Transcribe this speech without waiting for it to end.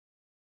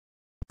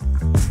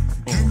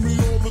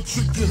a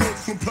chicken head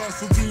from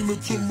Pasadena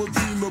to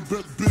Medina.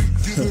 Bet big,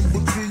 get in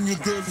between you,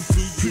 then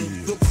peep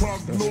the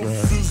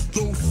prognosis.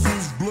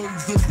 Doses,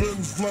 blends and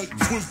bends like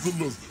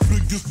Twizzlers.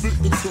 Biggest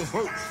fitting to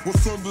hurt,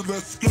 what's under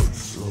that skirt?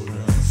 Slow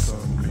down,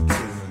 son, you're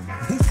killing me.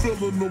 Who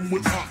filling them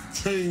with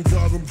octane?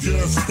 Got them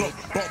gassed up,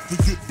 about to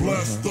get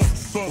blasted up,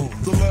 son.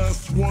 The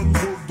last one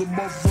word the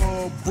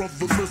mother,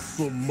 brother miss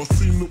him. I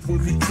seen it when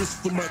he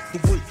kissed him at the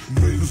wake,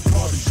 made his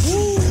body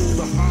shake.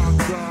 The high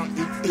guy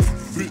in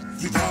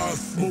 850, eyes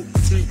smoke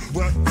tint,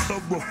 rap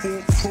terror,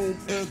 full chrome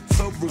and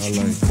terror.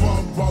 Street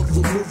fly by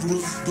the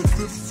rivers, the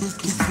fifth is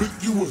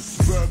conspicuous.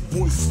 Bad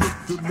boy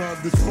slipped in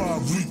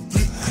 95,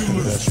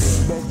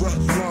 ridiculous. My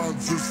rap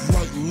lines is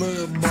like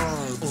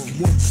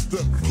landmines. One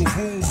step,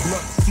 kaboom,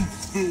 black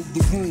suits fill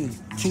the room.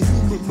 To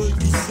whom it may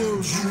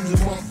concern, Junior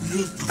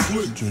Mafia's the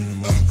click.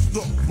 Act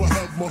up, I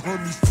have my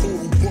honey's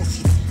total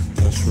bustin'.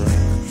 That's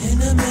right. In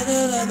the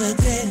middle of the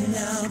day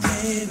now,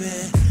 baby,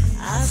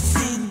 I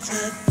seem to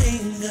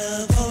think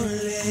of